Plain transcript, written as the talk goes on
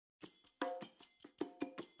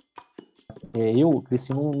Eu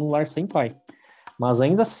cresci num lar sem pai, mas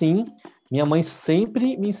ainda assim, minha mãe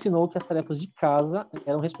sempre me ensinou que as tarefas de casa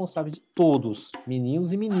eram responsáveis de todos,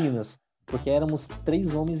 meninos e meninas, porque éramos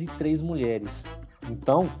 3 homens e 3 mulheres.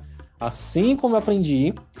 Então, assim como eu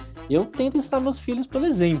aprendi, eu tento ensinar meus filhos pelo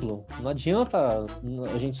exemplo. Não adianta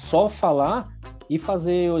a gente só falar e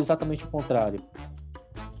fazer exatamente o contrário.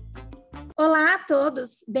 Olá a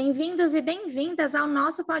todos, bem-vindos e bem-vindas ao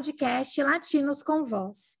nosso podcast Latinos com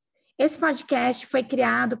Voz. Esse podcast foi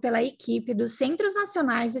criado pela equipe dos Centros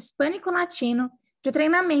Nacionais Hispânico-Latino de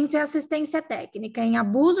Treinamento e Assistência Técnica em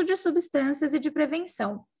Abuso de Substâncias e de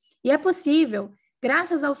Prevenção, e é possível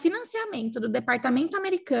graças ao financiamento do Departamento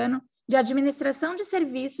Americano de Administração de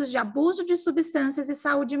Serviços de Abuso de Substâncias e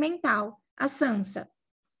Saúde Mental, a SAMSA.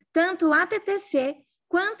 Tanto o ATTC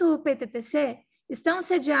quanto o PTTC estão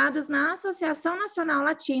sediados na Associação Nacional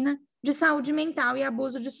Latina de Saúde Mental e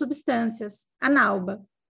Abuso de Substâncias, a ANALBA.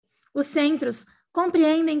 Os centros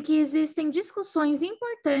compreendem que existem discussões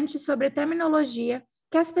importantes sobre terminologia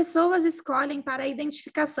que as pessoas escolhem para a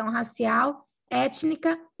identificação racial,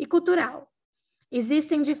 étnica e cultural.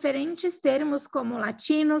 Existem diferentes termos como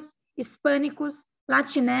latinos, hispânicos,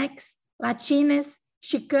 latinex, latines,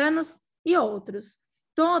 chicanos e outros.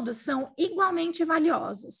 Todos são igualmente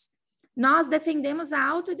valiosos. Nós defendemos a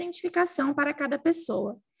autoidentificação para cada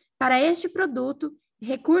pessoa. Para este produto,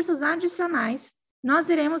 recursos adicionais, nós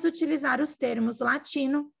iremos utilizar os termos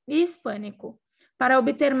latino e hispânico. Para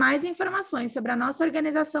obter mais informações sobre a nossa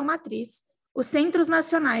organização matriz, os Centros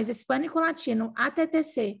Nacionais Hispânico-Latino,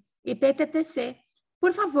 ATTC e PTTC,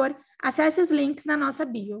 por favor, acesse os links na nossa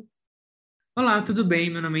bio. Olá, tudo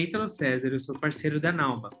bem? Meu nome é Ítalo César, eu sou parceiro da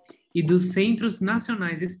NALBA e dos Centros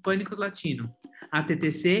Nacionais Hispânicos Latino,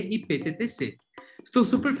 ATTC e PTTC. Estou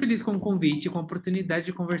super feliz com o convite e com a oportunidade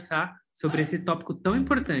de conversar sobre esse tópico tão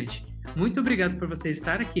importante. Muito obrigado por você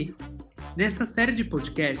estar aqui. Nessa série de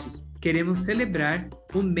podcasts, queremos celebrar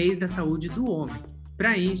o mês da saúde do homem.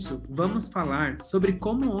 Para isso, vamos falar sobre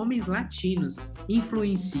como homens latinos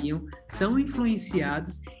influenciam, são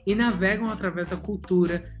influenciados e navegam através da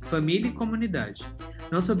cultura, família e comunidade.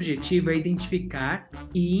 Nosso objetivo é identificar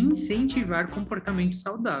e incentivar comportamentos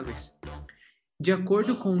saudáveis. De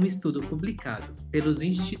acordo com um estudo publicado pelos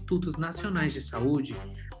Institutos Nacionais de Saúde,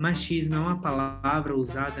 machismo é uma palavra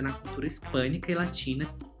usada na cultura hispânica e latina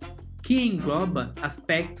que engloba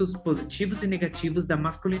aspectos positivos e negativos da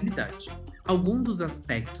masculinidade. Alguns dos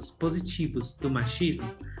aspectos positivos do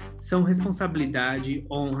machismo são responsabilidade,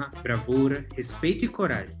 honra, bravura, respeito e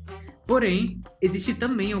coragem. Porém, existem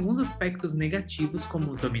também alguns aspectos negativos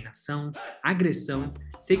como dominação, agressão,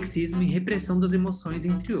 sexismo e repressão das emoções,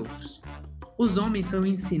 entre outros. Os homens são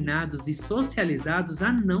ensinados e socializados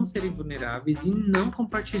a não serem vulneráveis e não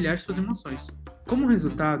compartilhar suas emoções. Como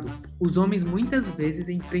resultado, os homens muitas vezes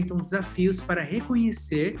enfrentam desafios para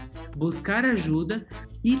reconhecer, buscar ajuda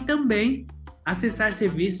e também acessar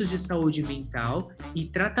serviços de saúde mental e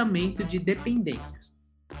tratamento de dependências.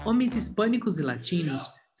 Homens hispânicos e latinos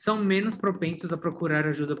são menos propensos a procurar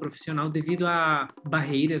ajuda profissional devido a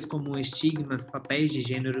barreiras como estigmas, papéis de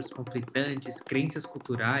gêneros conflitantes, crenças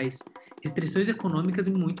culturais, restrições econômicas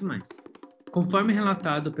e muito mais. Conforme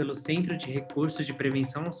relatado pelo Centro de Recursos de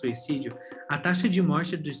Prevenção ao Suicídio, a taxa de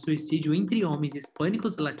morte de suicídio entre homens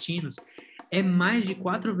hispânicos e latinos é mais de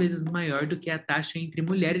 4 vezes maior do que a taxa entre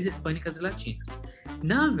mulheres hispânicas e latinas.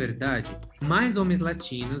 Na verdade, mais homens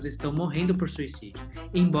latinos estão morrendo por suicídio,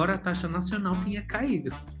 embora a taxa nacional tenha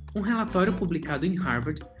caído. Um relatório publicado em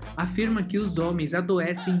Harvard afirma que os homens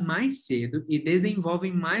adoecem mais cedo e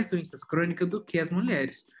desenvolvem mais doenças crônicas do que as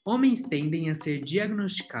mulheres. Homens tendem a ser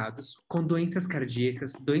diagnosticados com doenças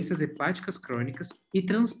cardíacas, doenças hepáticas crônicas e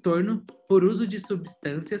transtorno por uso de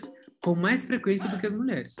substâncias com mais frequência do que as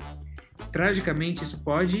mulheres. Tragicamente, isso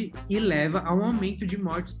pode e leva a um aumento de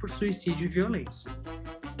mortes por suicídio e violência.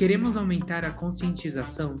 Queremos aumentar a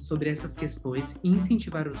conscientização sobre essas questões e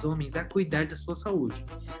incentivar os homens a cuidar da sua saúde,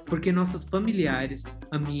 porque nossos familiares,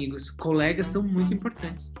 amigos, colegas são muito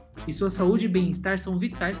importantes, e sua saúde e bem-estar são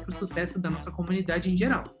vitais para o sucesso da nossa comunidade em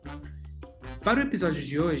geral. Para o episódio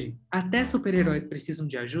de hoje, até super-heróis precisam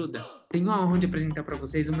de ajuda, tenho a honra de apresentar para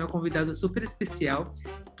vocês o meu convidado super especial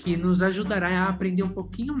que nos ajudará a aprender um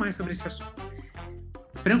pouquinho mais sobre esse assunto.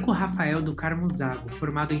 Franco Raphael Zago,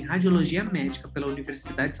 formado em Radiologia Médica pela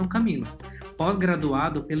Universidade de São Camilo,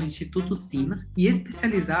 pós-graduado pelo Instituto Simas e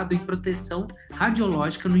especializado em proteção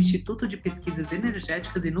radiológica no Instituto de Pesquisas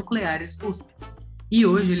Energéticas e Nucleares USP. E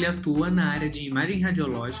hoje ele atua na área de imagem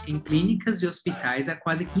radiológica em clínicas e hospitais há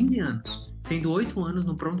quase 15 anos, sendo 8 anos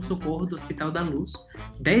no pronto-socorro do Hospital da Luz,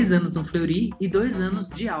 10 anos no Fleury e 2 anos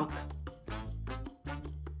de alta.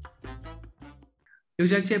 Eu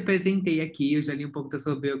já te apresentei aqui, eu já li um pouco da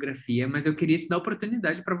sua biografia, mas eu queria te dar a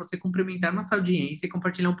oportunidade para você cumprimentar nossa audiência e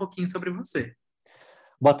compartilhar um pouquinho sobre você.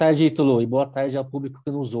 Boa tarde, Ítalo, e boa tarde ao público que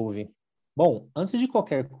nos ouve. Bom, antes de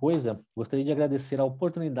qualquer coisa, gostaria de agradecer a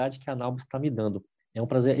oportunidade que a Nauba está me dando. É um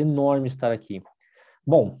prazer enorme estar aqui.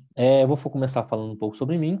 Bom, vou começar falando um pouco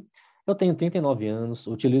sobre mim. Eu tenho 39 anos,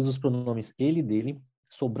 utilizo os pronomes ele e dele,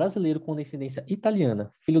 sou brasileiro com descendência italiana,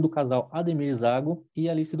 filho do casal Ademir Zago e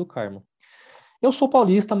Alice do Carmo. Eu sou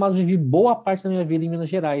paulista, mas vivi boa parte da minha vida em Minas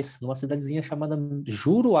Gerais, numa cidadezinha chamada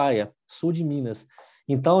Juruáia, sul de Minas.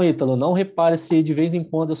 Então, Ítalo, não repare se de vez em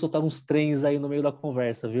quando eu soltar uns trens aí no meio da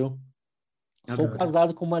conversa, viu? Sou Adoro.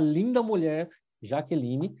 casado com uma linda mulher,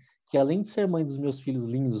 Jaqueline, que além de ser mãe dos meus filhos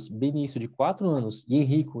lindos, Benício, de 4 anos, e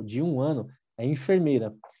Henrico, de 1 ano, é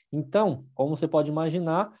enfermeira. Então, como você pode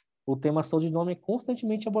imaginar, o tema saúde do homem é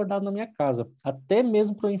constantemente abordado na minha casa, até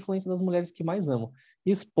mesmo por influência das mulheres que mais amo,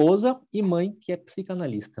 esposa e mãe, que é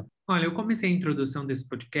psicanalista. Olha, eu comecei a introdução desse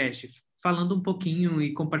podcast falando um pouquinho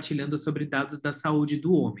e compartilhando sobre dados da saúde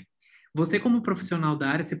do homem. Você, como profissional da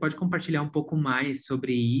área, você pode compartilhar um pouco mais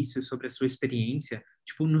sobre isso, sobre a sua experiência?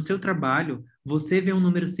 Tipo, no seu trabalho, você vê um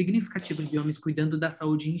número significativo de homens cuidando da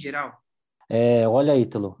saúde em geral? Olha,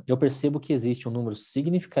 Ítalo, eu percebo que existe um número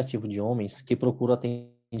significativo de homens que procuram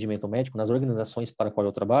atendimento médico nas organizações para a qual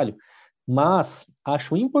eu trabalho, mas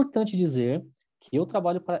acho importante dizer que eu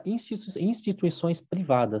trabalho para instituições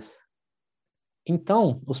privadas.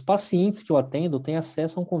 Então, os pacientes que eu atendo têm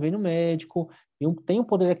acesso a um convênio médico e têm um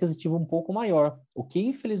poder aquisitivo um pouco maior, o que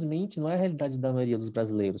infelizmente não é a realidade da maioria dos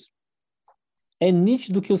brasileiros. É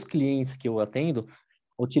nítido que os clientes que eu atendo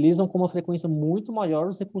utilizam com uma frequência muito maior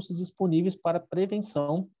os recursos disponíveis para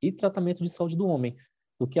prevenção e tratamento de saúde do homem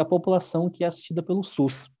do que a população que é assistida pelo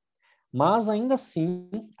SUS. Mas, ainda assim,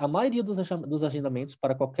 a maioria dos agendamentos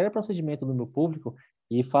para qualquer procedimento do meu público,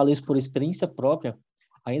 e falo isso por experiência própria,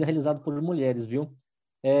 ainda é realizado por mulheres, viu?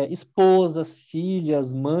 Esposas,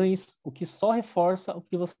 filhas, mães, o que só reforça o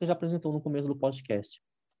que você já apresentou no começo do podcast.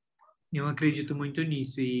 Eu acredito muito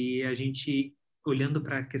nisso e a gente, olhando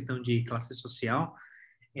para a questão de classe social,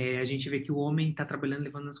 a gente vê que o homem está trabalhando,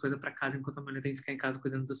 levando as coisas para casa, enquanto a mulher tem que ficar em casa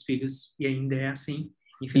cuidando dos filhos, e ainda é assim,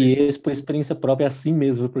 E infelizmente. esse, por experiência própria, é assim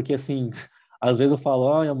mesmo, porque assim, às vezes eu falo,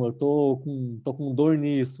 olha, amor, tô com dor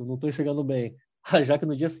nisso, não tô enxergando bem. Já que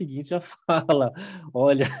no dia seguinte já fala,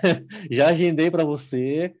 olha, já agendei para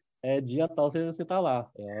você, dia tal você tá lá.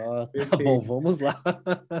 Tá bom, Perfeito. vamos lá.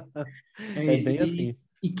 É É isso. bem assim.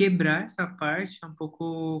 E quebrar essa parte é um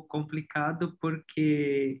pouco complicado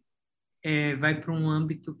porque vai para um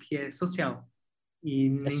âmbito que é social. E É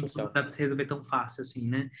nem tudo social. dá para se resolver tão fácil assim,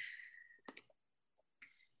 né?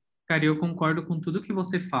 Cara, eu concordo com tudo que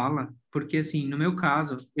você fala, porque assim, no meu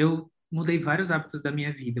caso, eu mudei vários hábitos da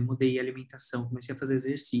minha vida, mudei a alimentação, comecei a fazer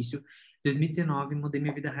exercício. Em 2019, mudei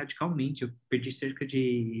minha vida radicalmente, eu perdi cerca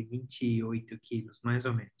de 28 quilos, mais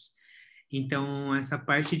ou menos. Então, essa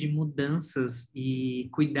parte de mudanças e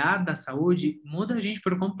cuidar da saúde muda a gente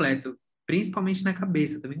por completo, principalmente na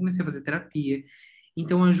cabeça. Também comecei a fazer terapia.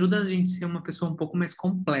 Então, ajuda a gente a ser uma pessoa um pouco mais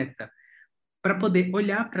completa para poder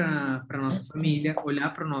olhar para a nossa família,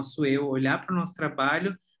 olhar para o nosso eu, olhar para o nosso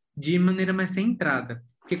trabalho de maneira mais centrada.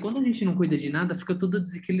 Porque quando a gente não cuida de nada, fica tudo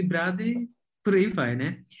desequilibrado e por aí vai,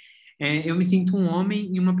 né? Eu me sinto um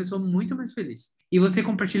homem e uma pessoa muito mais feliz. E você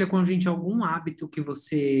compartilha com a gente algum hábito que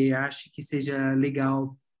você acha que seja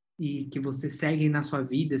legal e que você segue na sua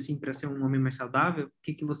vida, assim, para ser um homem mais saudável? O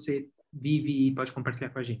que que você vive e pode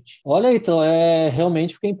compartilhar com a gente? Olha, então,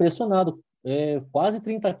 realmente fiquei impressionado. Quase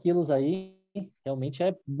 30 quilos aí, realmente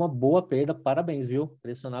é uma boa perda. Parabéns, viu?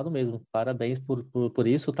 Impressionado mesmo. Parabéns por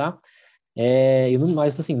isso, tá?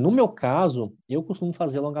 Mas, assim, no meu caso, eu costumo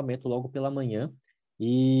fazer alongamento logo pela manhã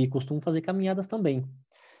e costumo fazer caminhadas também.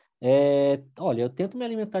 Olha, eu tento me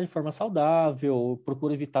alimentar de forma saudável,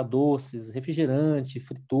 procuro evitar doces, refrigerante,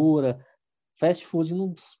 fritura, fast food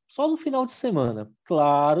só no final de semana.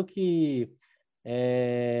 Claro que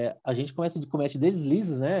a gente comete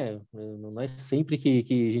deslizes, né? Não é sempre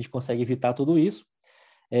que a gente consegue evitar tudo isso.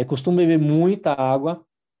 Costumo beber muita água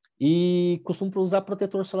e costumo usar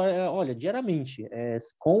protetor solar, olha, diariamente.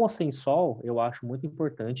 Com ou sem sol, eu acho muito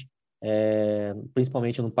importante,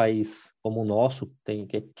 principalmente num país como o nosso,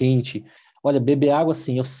 que é quente. Olha, beber água,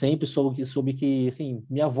 assim, eu sempre soube que, assim,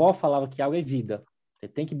 minha avó falava que água é vida. Você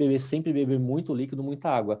tem que beber, sempre beber muito líquido, muita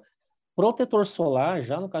água. Protetor solar,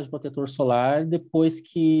 já no caso de protetor solar,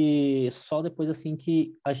 só depois assim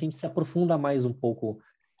que a gente se aprofunda mais um pouco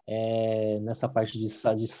nessa parte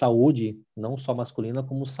de saúde, não só masculina,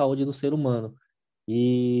 como saúde do ser humano.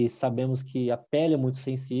 E sabemos que a pele é muito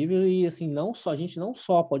sensível e assim, a gente não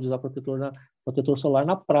só pode usar protetor protetor solar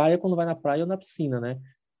na praia, quando vai na praia ou na piscina, né?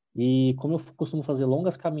 E como eu costumo fazer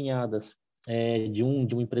longas caminhadas de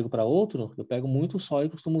um emprego para outro, eu pego muito sol e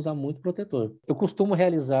costumo usar muito protetor. Eu costumo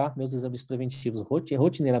realizar meus exames preventivos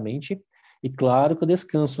rotineiramente e claro que eu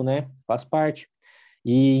descanso, né? Faz parte.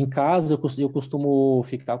 E em casa eu costumo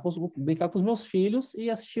brincar com os meus filhos e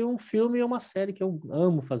assistir um filme ou uma série que eu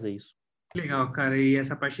amo fazer isso. Legal, cara. E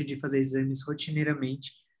essa parte de fazer exames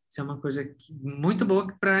rotineiramente, isso é uma coisa muito boa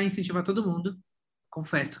para incentivar todo mundo.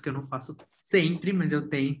 Confesso que eu não faço sempre, mas eu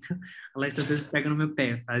tento. A Larissa às vezes pega no meu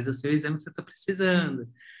pé, faz o seu exame que você está precisando.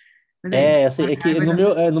 Mas é isso. Assim, é que Vai no dar meu,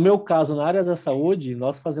 certo. é, no meu caso, na área da saúde,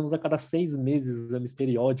 nós fazemos a cada 6 meses exames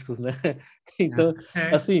periódicos, né? Então,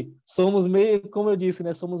 É. assim, somos meio, como eu disse,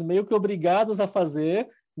 né? Somos meio que obrigados a fazer,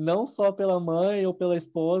 não só pela mãe ou pela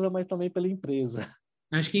esposa, mas também pela empresa,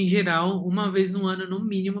 Acho que, em geral, uma vez no ano, no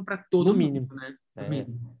mínimo, para no todo mundo, mínimo. né? No É.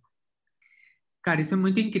 mínimo. Cara, isso é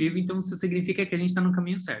muito incrível, então isso significa que a gente está no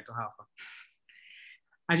caminho certo, Rafa.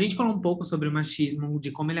 A gente falou um pouco sobre o machismo,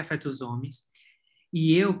 de como ele afeta os homens,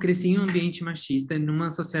 e eu cresci em um ambiente machista, numa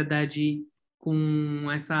sociedade com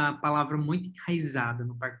essa palavra muito enraizada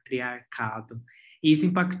no patriarcado. E isso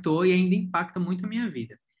impactou e ainda impacta muito a minha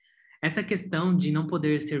vida. Essa questão de não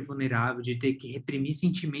poder ser vulnerável, de ter que reprimir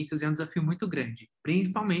sentimentos, é um desafio muito grande,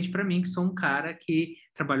 principalmente para mim, que sou um cara que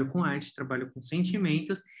trabalho com arte, trabalho com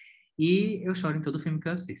sentimentos, e eu choro em todo filme que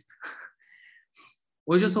eu assisto.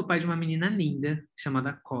 Hoje eu sou pai de uma menina linda,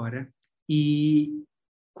 chamada Cora, e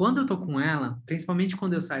quando eu tô com ela, principalmente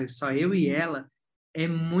quando eu saio só eu e ela, é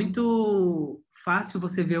muito fácil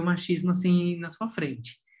você ver o machismo assim na sua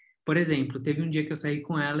frente. Por exemplo, teve um dia que eu saí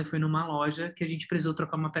com ela e foi numa loja que a gente precisou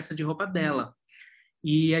trocar uma peça de roupa dela.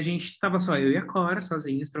 E a gente tava só eu e a Cora,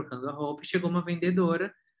 sozinhos, trocando a roupa, e chegou uma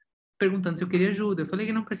vendedora perguntando se eu queria ajuda. Eu falei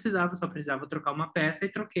que não precisava, só precisava trocar uma peça e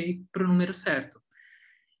troquei pro número certo.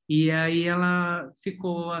 E aí ela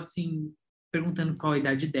ficou assim, perguntando qual a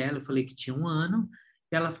idade dela. Eu falei que tinha 1 ano.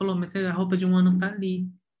 E ela falou, mas a roupa de 1 ano tá ali.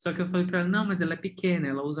 Só que eu falei para ela, não, mas ela é pequena,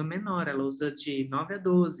 ela usa menor, ela usa de 9 a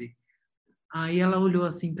 12. Aí ela olhou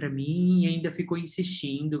assim para mim e ainda ficou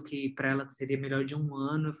insistindo que para ela seria melhor de 1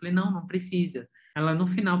 ano. Eu falei, não, não precisa. Ela no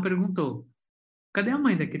final perguntou, cadê a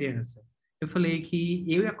mãe da criança? Eu falei que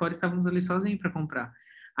eu e a Cora estávamos ali sozinhos para comprar.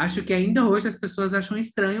 Acho que ainda hoje as pessoas acham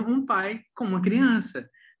estranho um pai com uma criança.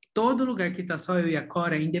 Todo lugar que está só eu e a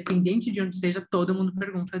Cora, independente de onde seja, todo mundo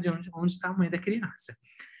pergunta de onde está a mãe da criança.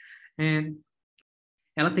 É,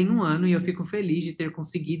 ela tem 1 ano e eu fico feliz de ter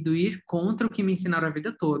conseguido ir contra o que me ensinaram a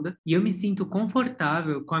vida toda. E eu me sinto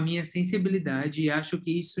confortável com a minha sensibilidade e acho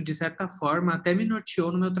que isso, de certa forma, até me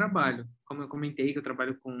norteou no meu trabalho. Como eu comentei, que eu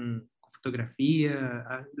trabalho com fotografia,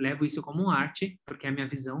 levo isso como arte, porque é a minha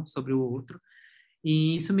visão sobre o outro.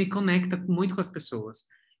 E isso me conecta muito com as pessoas.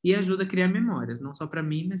 E ajuda a criar memórias, não só para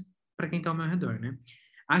mim, mas para quem está ao meu redor, né?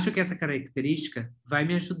 Acho que essa característica vai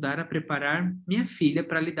me ajudar a preparar minha filha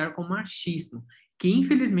para lidar com o machismo, que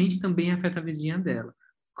infelizmente também afeta a vizinha dela,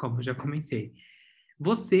 como eu já comentei.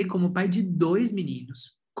 Você, como pai de 2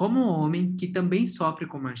 meninos, como homem que também sofre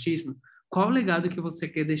com machismo, qual o legado que você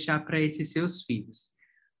quer deixar para esses seus filhos?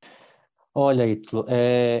 Olha, Ítalo,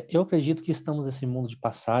 eu acredito que estamos nesse mundo de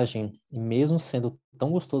passagem e mesmo sendo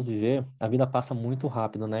tão gostoso viver, a vida passa muito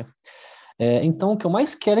rápido, né? Então, o que eu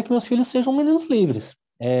mais quero é que meus filhos sejam meninos livres,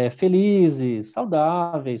 felizes,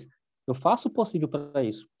 saudáveis. Eu faço o possível para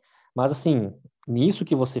isso. Mas, assim, nisso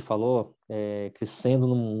que você falou, crescendo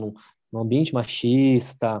num ambiente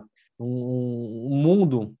machista, um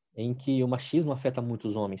mundo em que o machismo afeta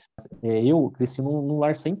muitos homens. Eu cresci num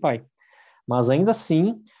lar sem pai, mas ainda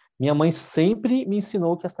assim, minha mãe sempre me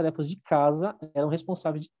ensinou que as tarefas de casa eram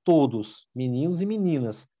responsáveis de todos, meninos e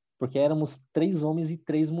meninas, porque éramos 3 homens e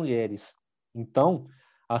 3 mulheres. Então,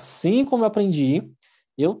 assim como eu aprendi,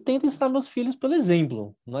 eu tento ensinar meus filhos pelo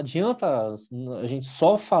exemplo. Não adianta a gente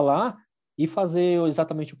só falar e fazer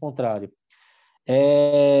exatamente o contrário.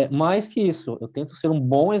 Mais que isso, eu tento ser um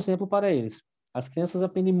bom exemplo para eles. As crianças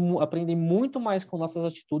aprendem muito mais com nossas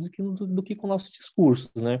atitudes do que com nossos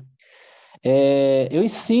discursos, né? Eu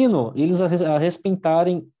ensino eles a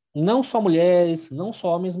respeitarem não só mulheres, não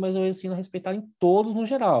só homens, mas eu ensino a respeitarem todos no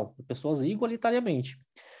geral, pessoas igualitariamente.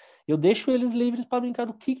 Eu deixo eles livres para brincar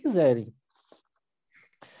do que quiserem.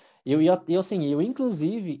 Eu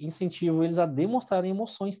inclusive incentivo eles a demonstrarem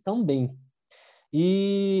emoções também.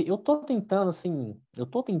 E eu tô tentando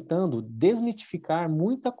desmistificar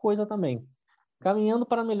muita coisa também. Caminhando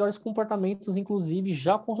para melhores comportamentos, inclusive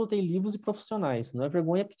já consultei livros e profissionais. Não é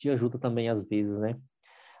vergonha pedir ajuda também às vezes, né?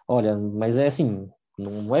 Olha, mas é assim,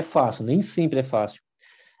 não é fácil, nem sempre é fácil.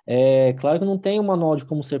 Claro que não tem um manual de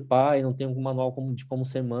como ser pai, não tem um manual de como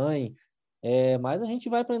ser mãe, Mas a gente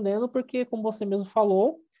vai aprendendo porque, como você mesmo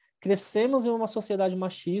falou, crescemos em uma sociedade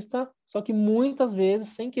machista, só que muitas vezes,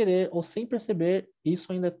 sem querer ou sem perceber,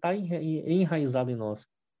 isso ainda está enraizado em nós.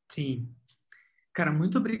 Sim. Cara,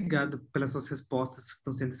 muito obrigado pelas suas respostas, que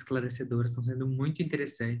estão sendo esclarecedoras, estão sendo muito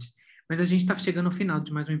interessantes. Mas a gente está chegando ao final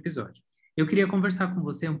de mais um episódio. Eu queria conversar com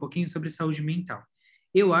você um pouquinho sobre saúde mental.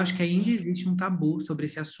 Eu acho que ainda existe um tabu sobre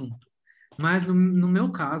esse assunto. Mas no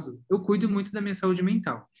meu caso, eu cuido muito da minha saúde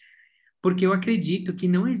mental. Porque eu acredito que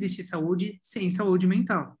não existe saúde sem saúde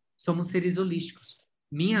mental. Somos seres holísticos.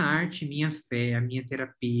 Minha arte, minha fé, a minha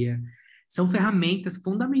terapia são ferramentas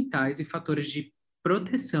fundamentais e fatores de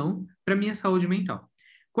proteção para minha saúde mental.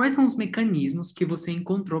 Quais são os mecanismos que você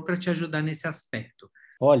encontrou para te ajudar nesse aspecto?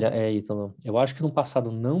 Olha, Ítalo, eu acho que no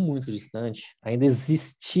passado não muito distante, ainda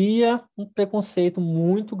existia um preconceito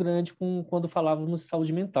muito grande quando falávamos de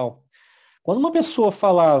saúde mental. Quando uma pessoa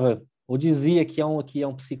falava ou dizia que é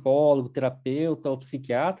um psicólogo, terapeuta ou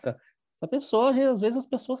psiquiatra, essa pessoa, às vezes as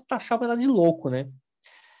pessoas taxavam ela de louco, né?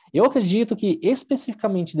 Eu acredito que,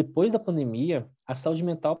 especificamente depois da pandemia, a saúde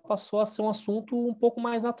mental passou a ser um assunto um pouco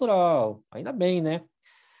mais natural. Ainda bem, né?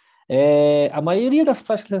 A maioria das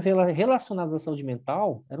práticas relacionadas à saúde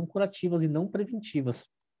mental eram curativas e não preventivas.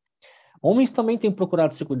 Homens também têm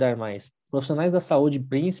procurado se cuidar mais. Profissionais da saúde,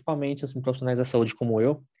 principalmente assim, profissionais da saúde como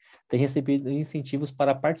eu, têm recebido incentivos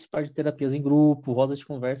para participar de terapias em grupo, rodas de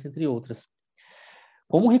conversa, entre outras.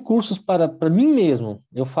 Como recursos para mim mesmo,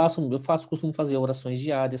 costumo fazer orações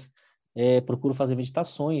diárias, procuro fazer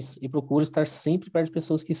meditações e procuro estar sempre perto de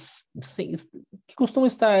pessoas que costumam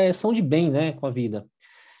estar, são de bem, né, com a vida.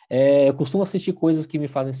 Eu costumo assistir coisas que me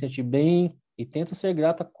fazem sentir bem e tento ser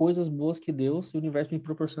grato a coisas boas que Deus e o universo me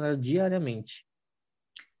proporcionaram diariamente.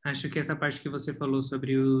 Acho que essa parte que você falou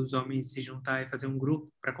sobre os homens se juntar e fazer um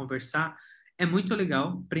grupo para conversar é muito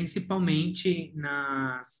legal, principalmente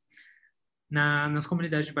nas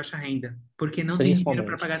comunidades de baixa renda, porque não tem dinheiro para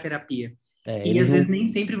Principalmente. pagar terapia. É, E eles às vezes não, nem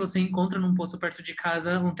sempre você encontra num posto perto de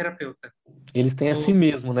casa um terapeuta. eles têm a si Ou,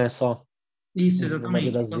 mesmo, né, só, isso, na maioria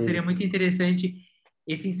exatamente. das Então seria vezes. muito interessante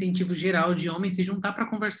esse incentivo geral de homens se juntar para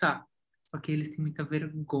conversar. Só que eles têm muita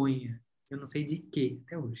vergonha. Eu não sei de quê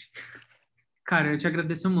até hoje. Cara, eu te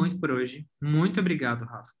agradeço muito por hoje. Muito obrigado,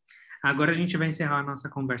 Rafa. Agora a gente vai encerrar a nossa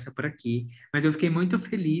conversa por aqui, mas eu fiquei muito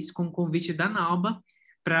feliz com o convite da Nauba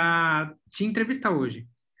para te entrevistar hoje.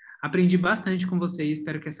 Aprendi bastante com você e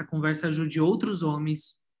espero que essa conversa ajude outros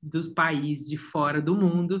homens do país, de fora do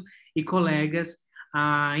mundo e colegas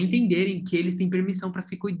a entenderem que eles têm permissão para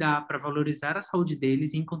se cuidar, para valorizar a saúde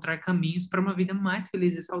deles e encontrar caminhos para uma vida mais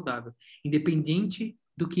feliz e saudável, independente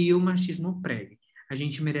do que o machismo pregue. A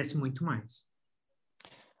gente merece muito mais.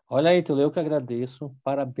 Olha aí, Ítalo, eu que agradeço.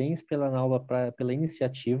 Parabéns pela Nalva, pela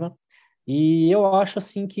iniciativa. E eu acho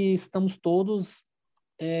assim que estamos todos.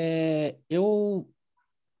 Eu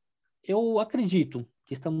acredito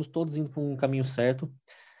que estamos todos indo para um caminho certo.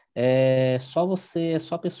 É só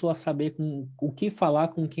a pessoa saber com o que falar,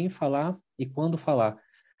 com quem falar e quando falar.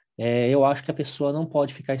 Eu acho que a pessoa não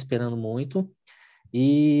pode ficar esperando muito.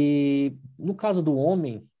 E no caso do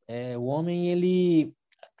homem, o homem ele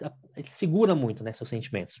segura muito, né, seus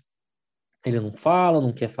sentimentos. Ele não fala,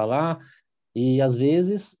 não quer falar, e às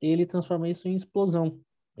vezes ele transforma isso em explosão.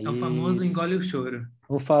 É o famoso engole o choro.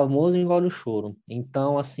 O famoso engole o choro.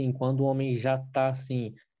 Então, assim, quando o homem já está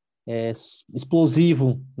assim,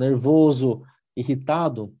 explosivo, nervoso,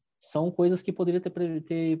 irritado, são coisas que poderia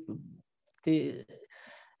ter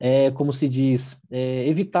como se diz,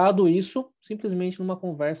 evitado isso simplesmente numa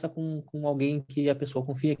conversa com alguém que a pessoa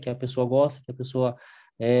confia, que a pessoa gosta, que a pessoa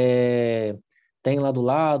é, tem lá do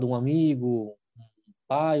lado, um amigo, um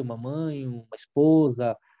pai, uma mãe, uma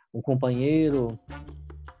esposa, um companheiro.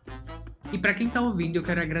 E para quem está ouvindo, eu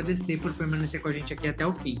quero agradecer por permanecer com a gente aqui até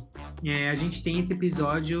o fim. A gente tem esse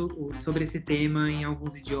episódio sobre esse tema em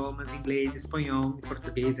alguns idiomas, inglês, espanhol e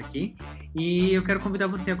português aqui. E eu quero convidar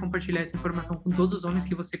você a compartilhar essa informação com todos os homens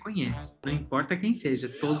que você conhece. Não importa quem seja,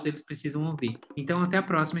 todos eles precisam ouvir. Então, até a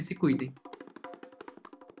próxima e se cuidem.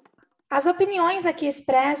 As opiniões aqui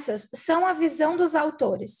expressas são a visão dos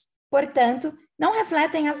autores. Portanto, não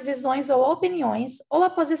refletem as visões ou opiniões ou a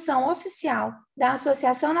posição oficial da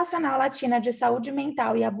Associação Nacional Latina de Saúde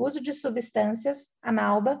Mental e Abuso de Substâncias,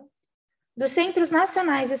 ANALBA, dos Centros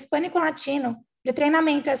Nacionais Hispânico-Latino de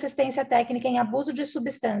Treinamento e Assistência Técnica em Abuso de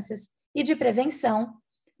Substâncias e de Prevenção,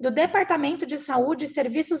 do Departamento de Saúde e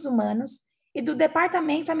Serviços Humanos e do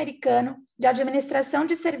Departamento Americano de Administração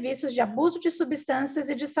de Serviços de Abuso de Substâncias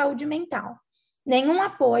e de Saúde Mental. Nenhum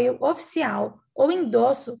apoio oficial ou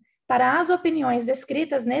endosso para as opiniões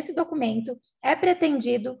descritas nesse documento é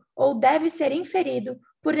pretendido ou deve ser inferido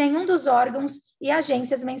por nenhum dos órgãos e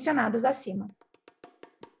agências mencionados acima.